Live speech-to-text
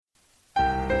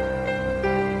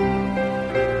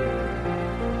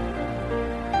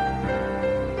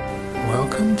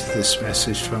listening to this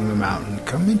message from the mountain,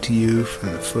 coming to you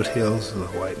from the foothills of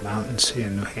the White Mountains here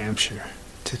in New Hampshire.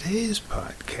 Today's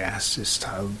podcast is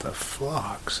titled The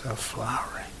Phlox Are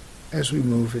Flowering. As we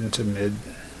move into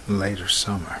later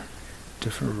summer,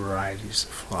 different varieties of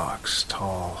phlox,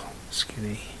 tall,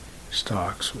 skinny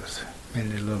stalks with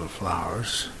many little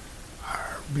flowers,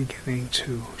 are beginning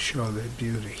to show their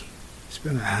beauty. It's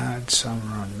been a hard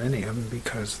summer on many of them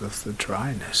because of the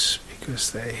dryness,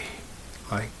 because they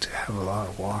like to have a lot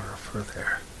of water for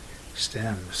their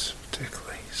stems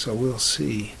particularly. So we'll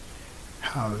see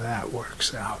how that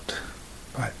works out.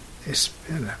 But it's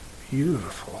been a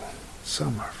beautiful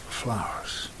summer for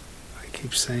flowers. I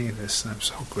keep saying this and I'm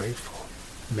so grateful.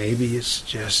 Maybe it's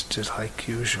just like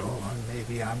usual, or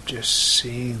maybe I'm just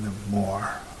seeing them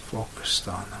more, focused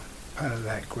on them. Part of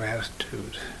that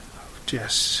gratitude of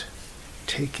just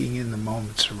taking in the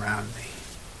moments around me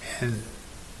and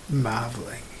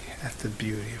marveling at the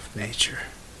beauty of nature.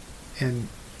 And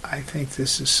I think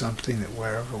this is something that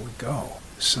wherever we go,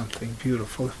 is something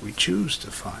beautiful if we choose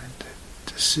to find it,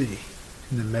 to see.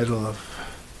 In the middle of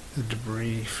the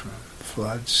debris from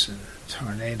floods and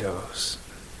tornadoes,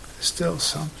 there's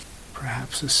still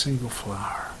perhaps a single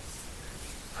flower,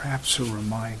 perhaps a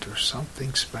reminder,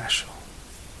 something special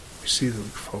we see that we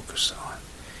focus on.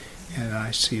 And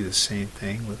I see the same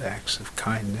thing with acts of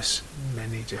kindness,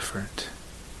 many different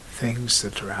things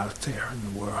that are out there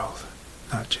in the world,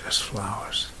 not just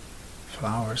flowers.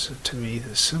 Flowers are to me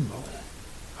the symbol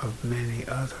of many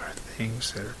other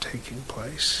things that are taking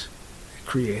place. They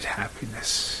create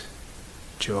happiness,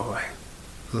 joy,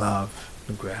 love,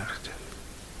 and gratitude.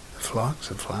 The phlox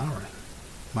are flowering.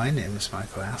 My name is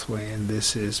Michael Hathaway, and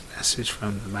this is Message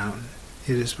from the Mountain.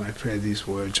 It is my prayer these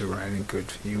words are right and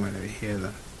good for you whenever you hear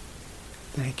them.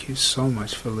 Thank you so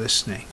much for listening.